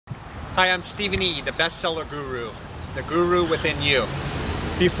Hi, I'm Stephen E., the bestseller guru, the guru within you.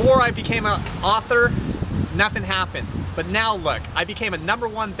 Before I became an author, nothing happened. But now look, I became a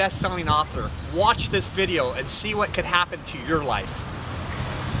 #1 best-selling author. Watch this video and see what could happen to your life.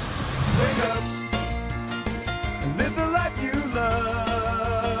 Wake up and live the life you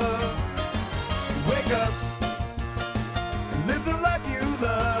love. Wake up and live the life you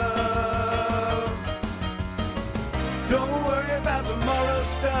love. Don't worry about tomorrow's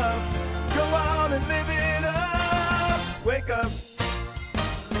stuff. Go on and live it up. Wake up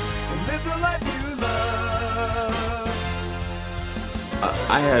and live the life you love.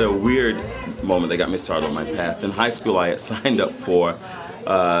 I had a weird moment that got me started on my path. In high school, I had signed up for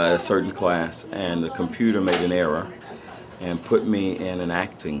a certain class, and the computer made an error and put me in an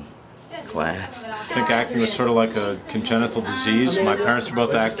acting class. I think acting was sort of like a congenital disease. My parents were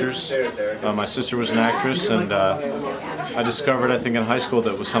both actors. My sister was an actress, and I discovered, I think, in high school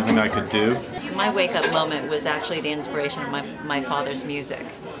that it was something I could do. So my wake-up moment was actually the inspiration of my father's music.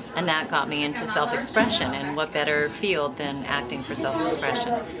 And that got me into self-expression, and what better field than acting for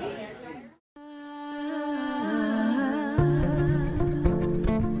self-expression.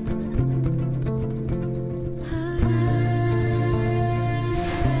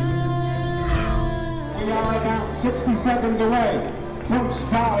 We are about 60 seconds away from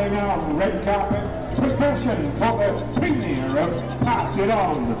starting our red carpet procession for the premiere of Pass It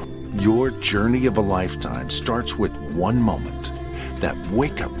On. Your journey of a lifetime starts with one moment, that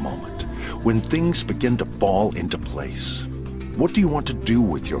wake-up moment, when things begin to fall into place. What do you want to do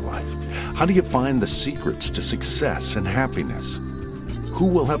with your life? How do you find the secrets to success and happiness? Who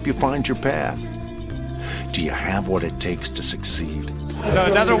will help you find your path? Do you have what it takes to succeed? So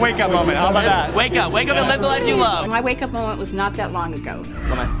another wake-up moment, how about that? Wake up and live the life you love. My wake-up moment was not that long ago.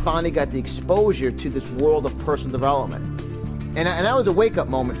 When I finally got the exposure to this world of personal development. And that was a wake-up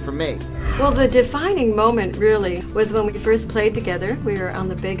moment for me. Well, the defining moment really was when we first played together. We were on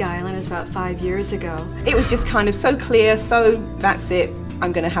the Big Island, it was about 5 years ago. It was just kind of so clear, so that's it.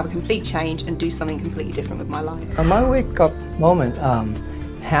 I'm going to have a complete change and do something completely different with my life. My wake-up moment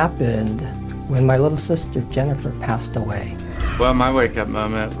happened when my little sister Jennifer passed away. Well, my wake-up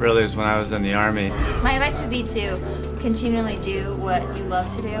moment really is when I was in the Army. My advice would be to continually do what you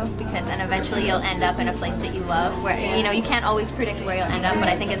love to do, because then eventually you'll end up in a place that you love, where you can't always predict where you'll end up, but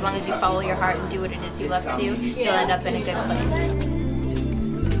I think as long as you follow your heart and do what it is you love to do, you'll end up in a good place.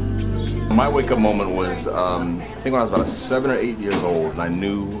 My wake-up moment was, I think when I was about 7 or 8 years old, and I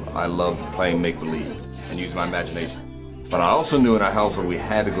knew I loved playing make-believe and using my imagination. But I also knew in our household we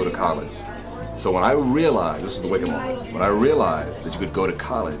had to go to college. So when I realized, this is the wake-up moment, when I realized that you could go to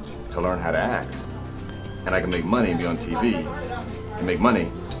college to learn how to act, and I can make money and be on TV, and make money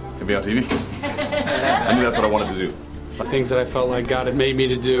and be on TV, I knew that's what I wanted to do. The things that I felt like God had made me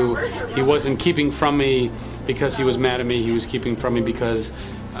to do, He wasn't keeping from me because He was mad at me, He was keeping from me because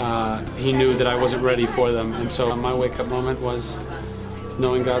He knew that I wasn't ready for them. And so my wake-up moment was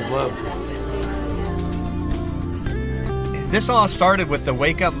knowing God's love. This all started with the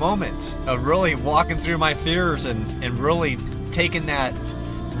wake-up moment of really walking through my fears and really taking that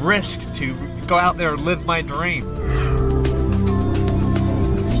risk to go out there and live my dream.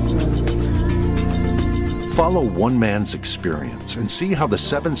 Follow one man's experience and see how the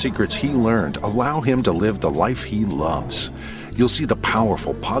 7 secrets he learned allow him to live the life he loves. You'll see the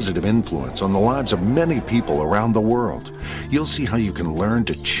powerful, positive influence on the lives of many people around the world. You'll see how you can learn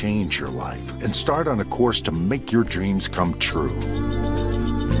to change your life and start on a course to make your dreams come true.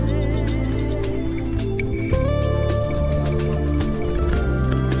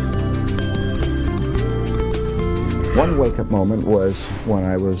 One wake-up moment was when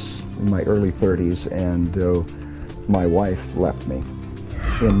I was in my early 30s and my wife left me.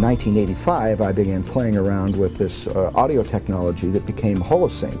 In 1985, I began playing around with this audio technology that became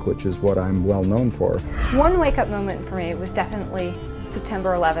Holosync, which is what I'm well known for. One wake-up moment for me was definitely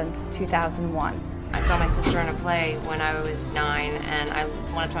September 11th, 2001. I saw my sister in a play when I was 9, and I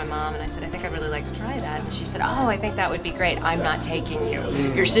went up to my mom and I said, I think I'd really like to try that. And she said, oh, I think that would be great. I'm not taking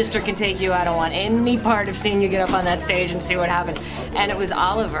you. Your sister can take you. I don't want any part of seeing you get up on that stage and see what happens. And it was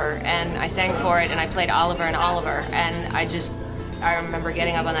Oliver, and I sang for it, and I played Oliver and Oliver, and I remember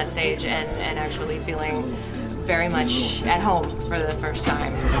getting up on that stage and actually feeling very much at home for the first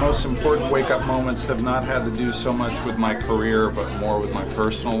time. The most important wake-up moments have not had to do so much with my career, but more with my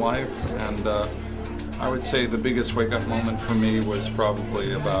personal life. And I would say the biggest wake-up moment for me was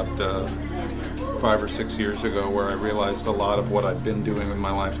probably about 5 or 6 years ago, where I realized a lot of what I'd been doing with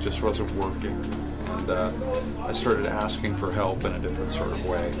my life just wasn't working. And I started asking for help in a different sort of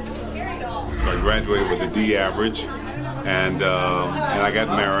way. So I graduated with a D average, and I got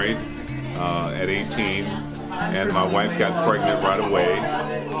married, at 18, and my wife got pregnant right away,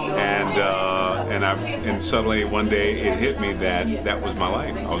 and suddenly one day it hit me that that was my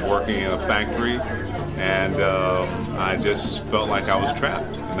life. I was working in a factory, and I just felt like I was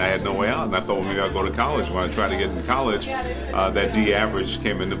trapped, and I had no way out. And I thought, well, maybe I'll go to college. When I tried to get into college, that D average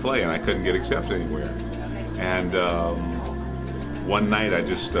came into play, and I couldn't get accepted anywhere. And one night I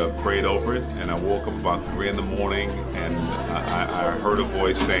just prayed over it, and I woke up about 3 in the morning, and I heard a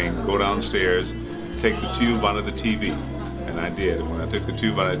voice saying, go downstairs, take the tube out of the TV. And I did. When I took the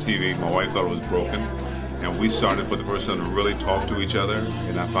tube out of the TV, my wife thought it was broken, and we started for the first time to really talk to each other,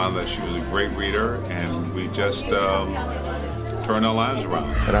 and I found that she was a great reader, and we just turned our lives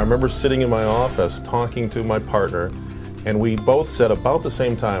around. And I remember sitting in my office talking to my partner, and we both said about the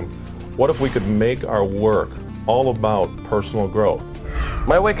same time, what if we could make our work all about personal growth?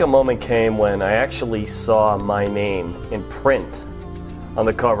 My wake-up moment came when I actually saw my name in print on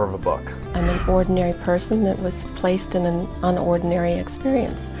the cover of a book. I'm an ordinary person that was placed in an unordinary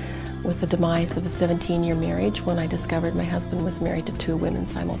experience with the demise of a 17-year marriage when I discovered my husband was married to 2 women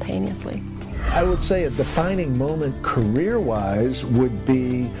simultaneously. I would say a defining moment career-wise would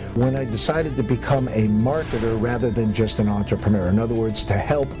be when I decided to become a marketer rather than just an entrepreneur. In other words, to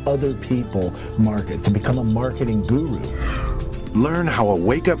help other people market, to become a marketing guru. Learn how a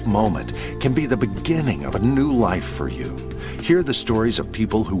wake-up moment can be the beginning of a new life for you. Hear the stories of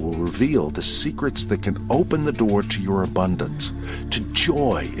people who will reveal the secrets that can open the door to your abundance, to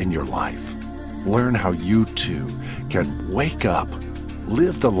joy in your life. Learn how you too can wake up,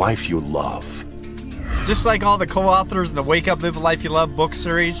 live the life you love. Just like all the co-authors in the Wake Up, Live the Life You Love book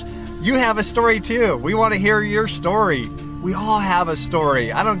series, you have a story too. We want to hear your story. We all have a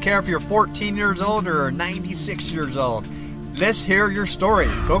story. I don't care if you're 14 years old or 96 years old. Let's hear your story.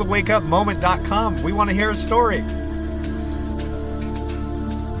 Go to wakeupmoment.com. We want to hear a story.